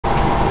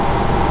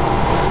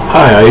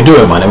Hi, how you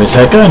doing? My name is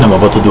Heka and I'm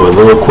about to do a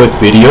little quick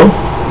video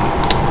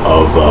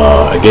of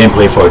a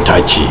gameplay for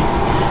Tai Chi.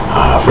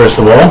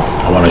 First of all,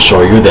 I want to show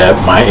you that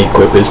my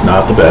equip is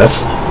not the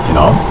best. You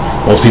know,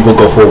 most people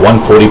go for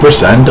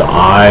 140%.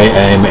 I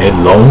am a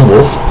lone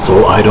wolf,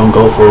 so I don't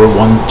go for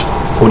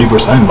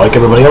 140% like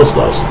everybody else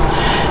does.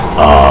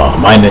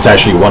 Mine is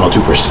actually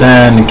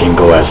 102%, can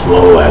go as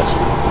low as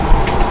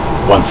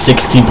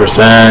 116%,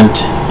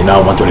 you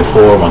know,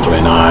 124,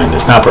 129.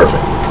 It's not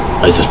perfect.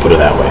 Let's just put it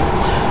that way.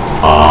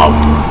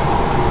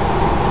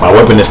 My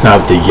weapon is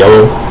not the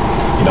yellow,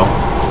 you know,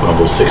 one of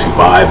those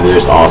 65.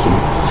 There's awesome.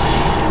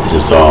 It's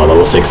just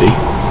level 60.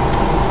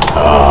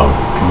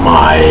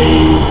 My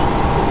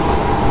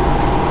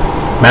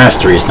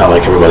mastery is not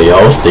like everybody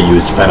else. They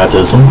use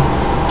fanatism.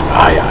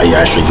 I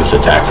actually use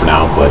attack for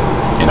now, but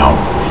you know,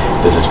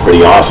 this is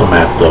pretty awesome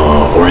at the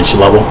orange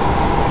level.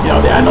 You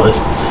know, the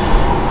analyst.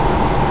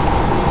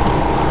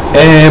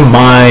 And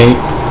my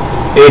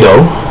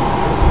Edo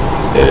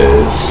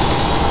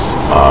is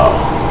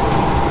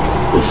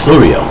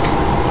Surya.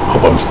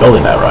 Hope I'm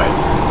spelling that right.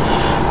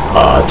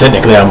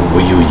 Technically I'm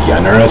Ryu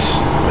Yanarus.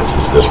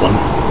 This one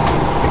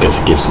because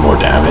it gives more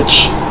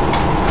damage,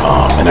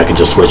 and I can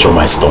just switch on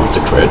my stone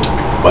to crit,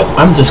 but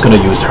I'm just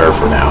gonna use her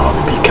for now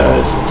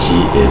because she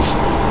is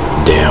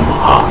damn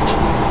hot.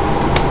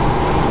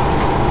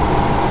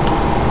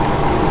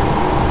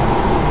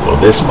 So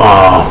this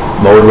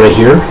mode right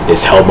here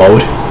is Hell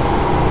mode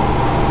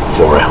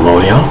for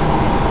Hellonia,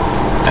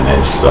 and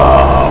it's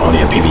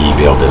only a PvE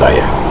build that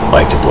I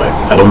like to play.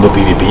 I don't do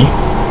PvP.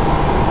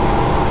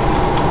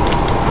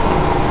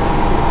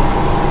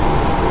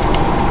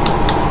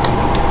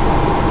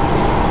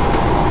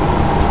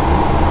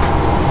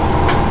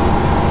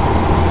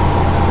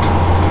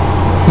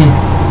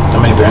 How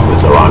many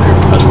banquets are on here?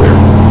 That's weird.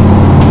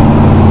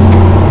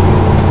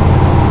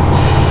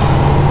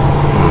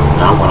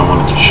 Not what I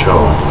wanted to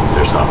show.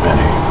 There's not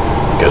many.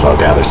 Guess I'll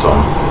gather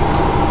some.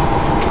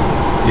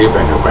 Here,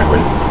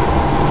 banquet.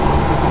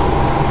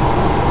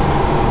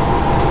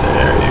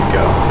 There you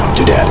go. Come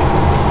to daddy.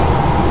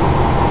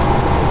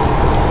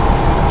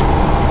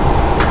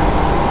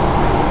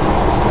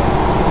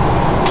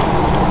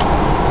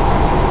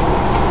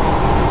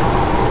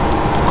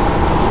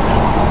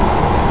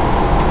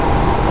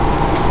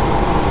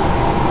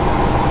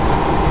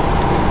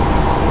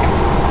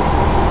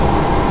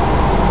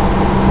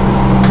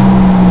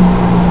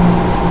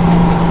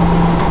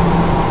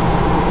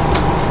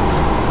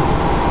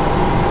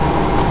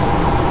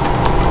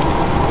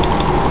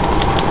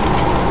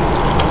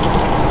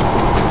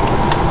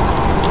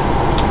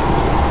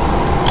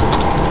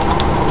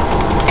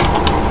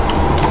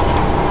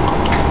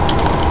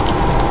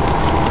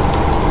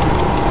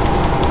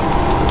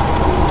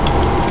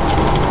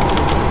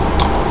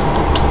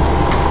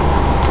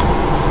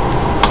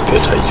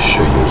 Guess I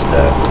should use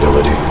that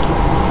ability.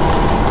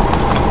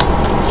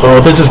 So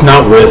this is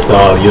not with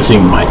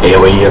using my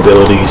AoE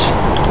abilities.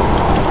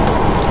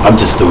 I'm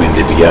just doing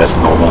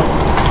DPS normal.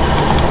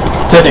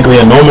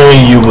 Technically, normally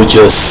you would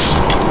just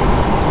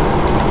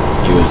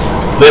use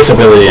this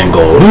ability and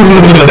go,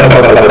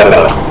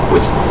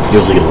 which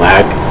usually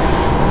lag,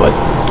 but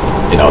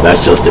you know,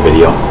 that's just the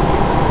video.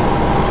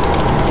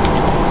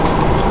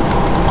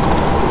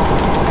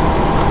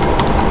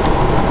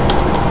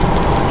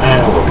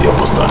 And we'll be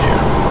almost done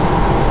here.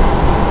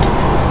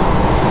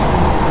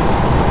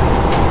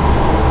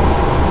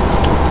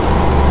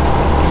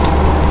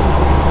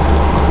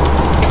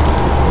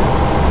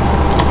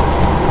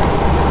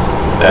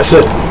 That's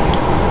it.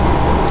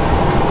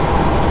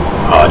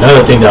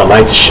 Another thing that I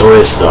like to show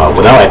is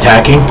without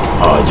attacking,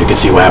 you can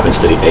see what happens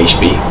to the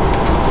HP.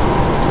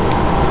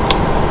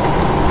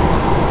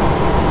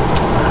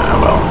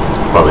 Well,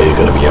 probably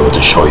going to be able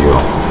to show you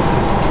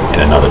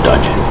in another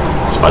dungeon.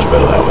 It's much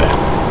better that way.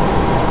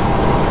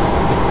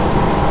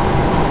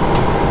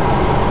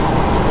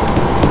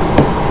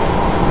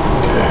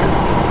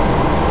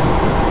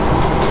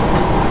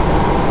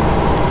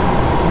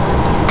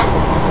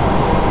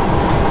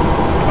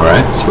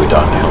 Alright, so we're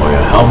done.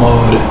 Hellonia Hell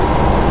mode.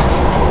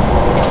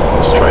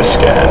 Let's try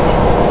scan.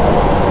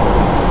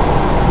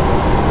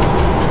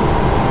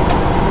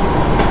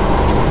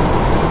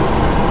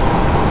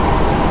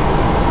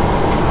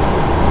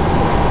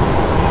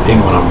 I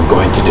think what I'm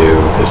going to do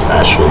is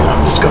actually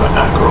I'm just going to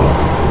aggro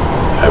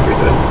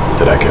everything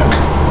that I can.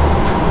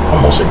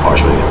 Almost like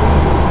partially everything.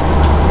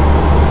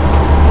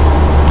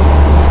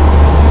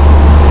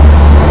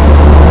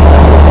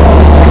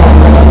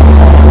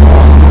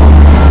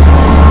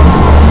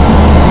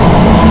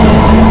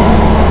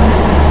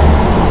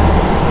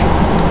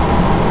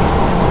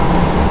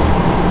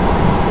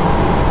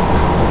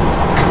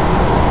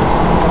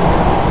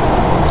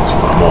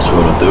 What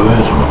I'm going to do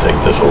is I'm going to take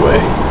this away.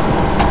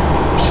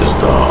 It's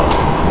just a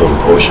little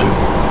potion.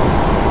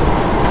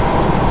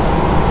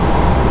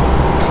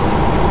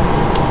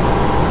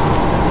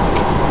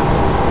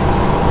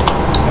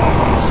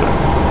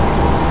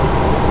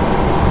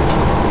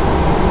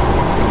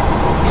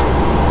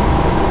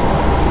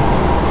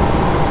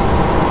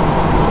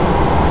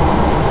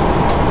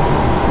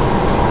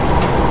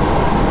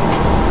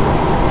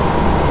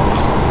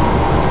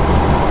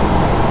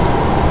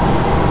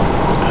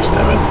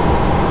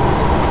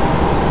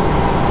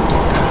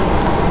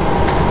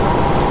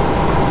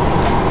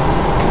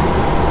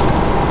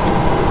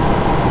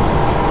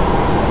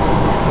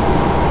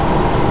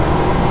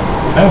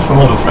 That's my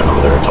little friend over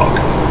there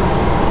talking.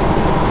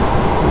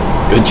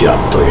 Good job,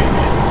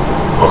 Toyohime.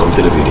 Welcome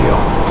to the video.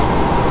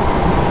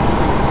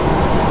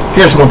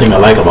 Here's one thing I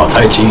like about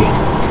Tai Chi.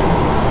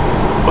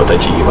 Or Tai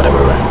Chi, whatever,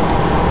 right?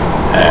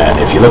 And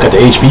if you look at the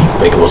HP,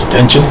 breakable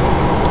attention.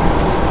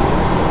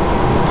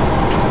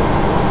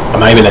 I'm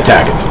not even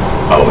attacking,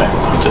 by the way.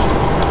 I'm just,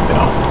 you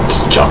know,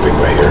 just jumping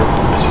right here,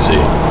 as you see.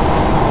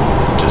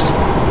 Just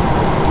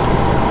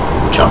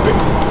jumping.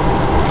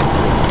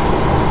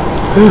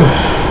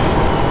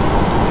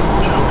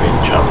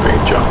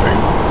 Jumping.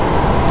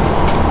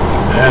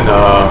 And,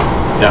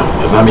 yeah,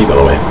 that's not me, by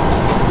the way.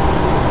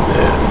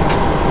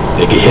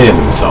 They get hitting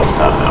themselves.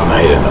 I'm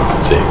not hitting them,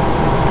 see?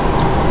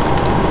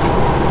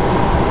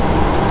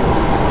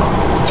 So,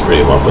 it's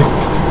pretty lovely.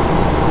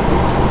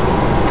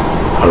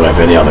 I don't know if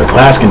any other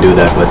class can do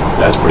that, but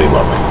that's pretty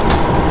lovely.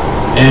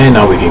 And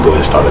now we can go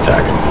ahead and start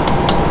attacking.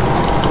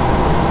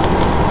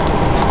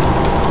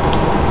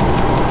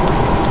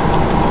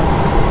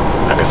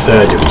 Like I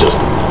said, you can just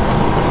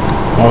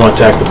want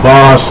to attack the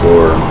boss,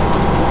 or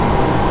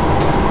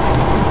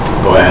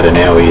go ahead and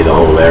AoE the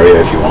whole area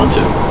if you want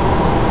to.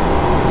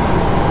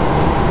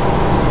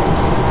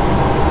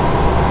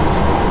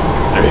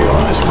 There you go,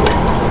 nice and clean.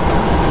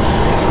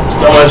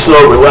 Stop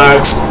myself,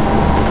 relax.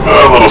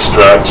 A little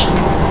stretch.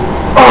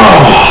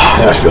 Oh,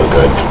 that feels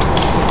good.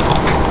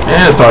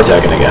 And start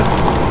attacking again.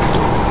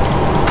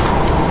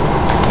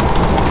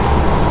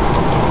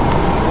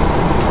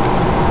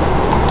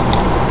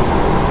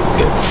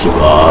 Get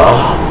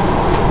Suba.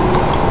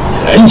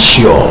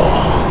 Ensure.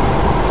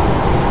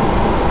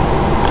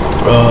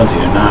 Bro, do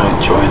you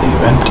not join the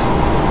event?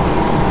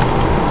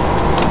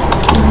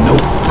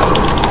 Nope.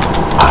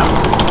 I'm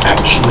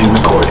actually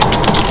recording.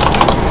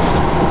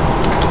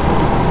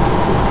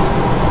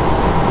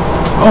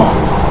 Oh,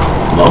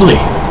 lovely.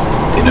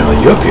 Didn't know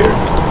you appeared.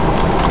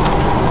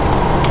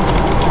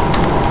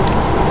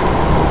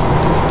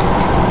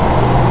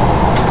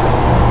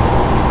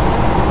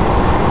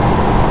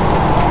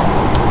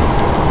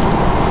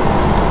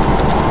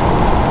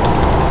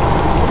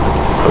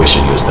 Probably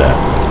should use that.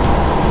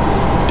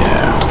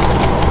 Yeah.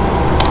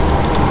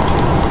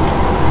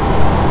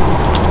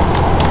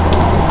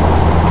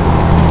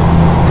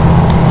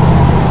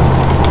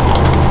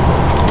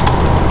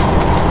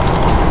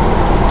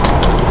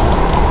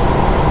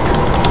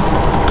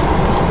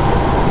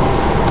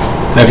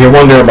 Now, if you're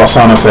wondering about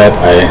sound effect,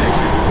 I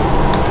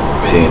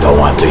really don't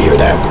want to hear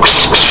that.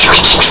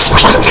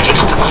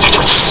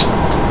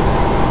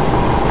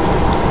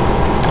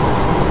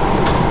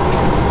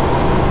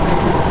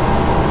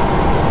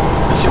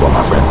 Let's see what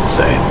my friends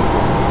are saying.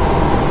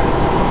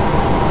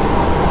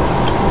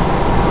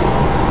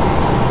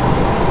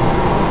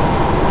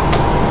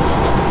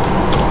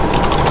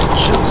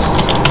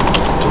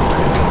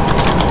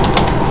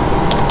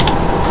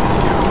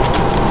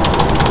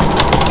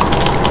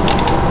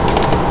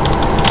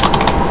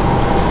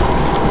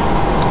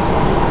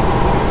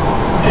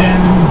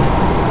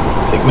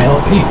 My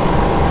LP.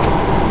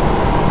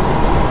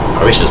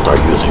 Probably should start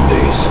using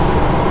these.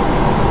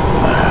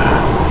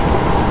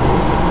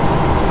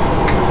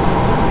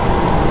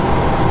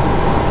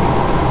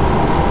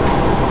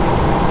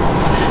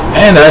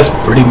 And that's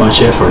pretty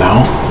much it for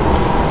now.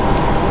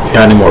 If you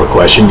have any more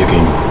questions, you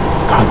can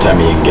contact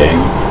me in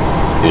game.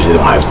 Usually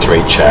don't have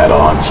trade chat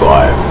on, so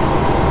I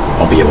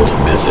won't be able to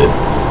miss it.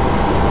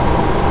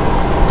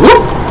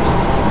 Whoop!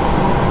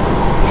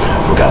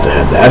 I forgot to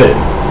add that in,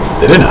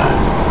 didn't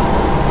I?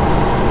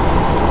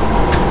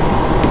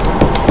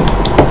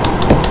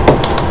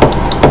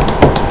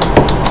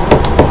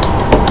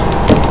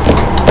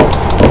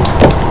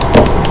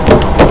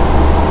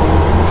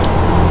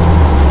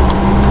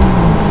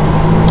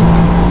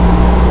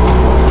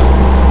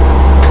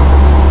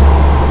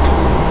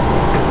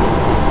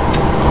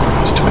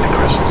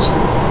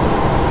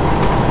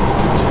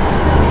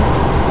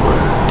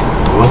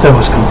 What's that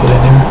was gonna put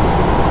in there?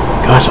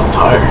 Gosh, I'm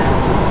tired.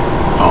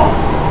 Oh.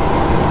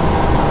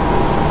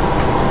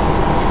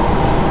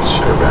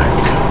 Sure back.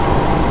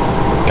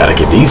 Gotta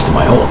give these to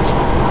my ult.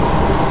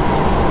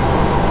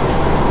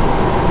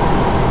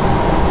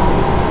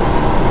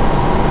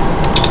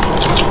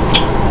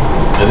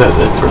 That's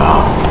it for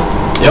now.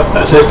 Yep,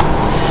 that's it.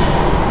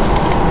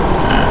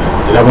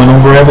 Did I went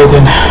over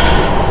everything? I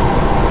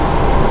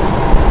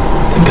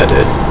think I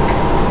did.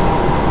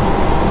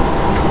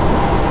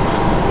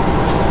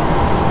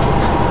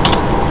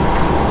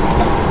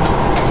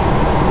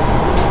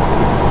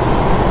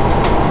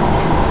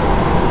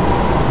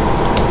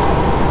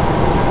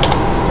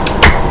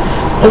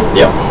 Oh,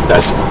 yeah,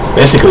 that's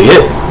basically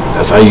it.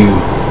 That's how you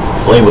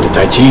play with the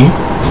Tai Chi.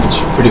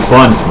 It's pretty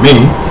fun for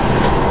me.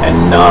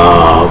 And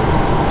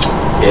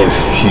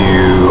if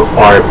you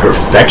are a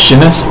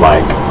perfectionist,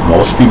 like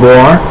most people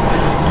are,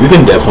 you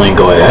can definitely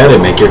go ahead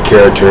and make your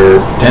character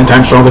 10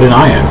 times stronger than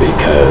I am,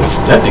 because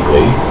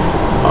technically,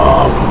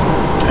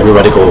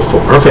 everybody goes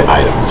for perfect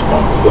items.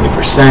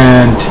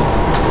 140%,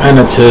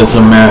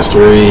 magnetism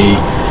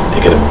mastery, they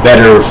get a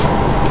better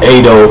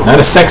Ado, not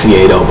a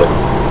sexy Ado, but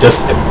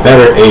just a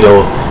better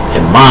Ado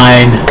than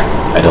mine,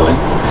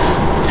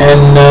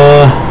 And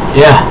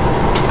yeah,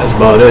 that's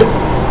about it.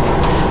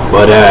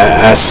 But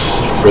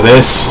as for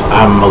this,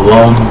 I'm a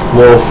lone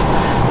wolf.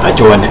 I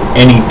join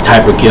any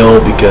type of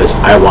guild because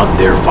I want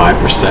their 5%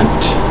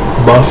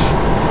 buff.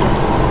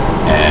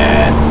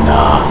 And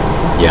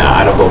yeah,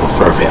 I don't go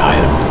for perfect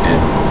item. And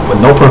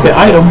with no perfect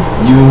item,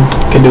 you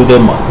can do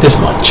this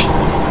much.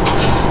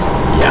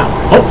 Yeah.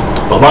 Oh,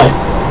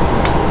 bye-bye.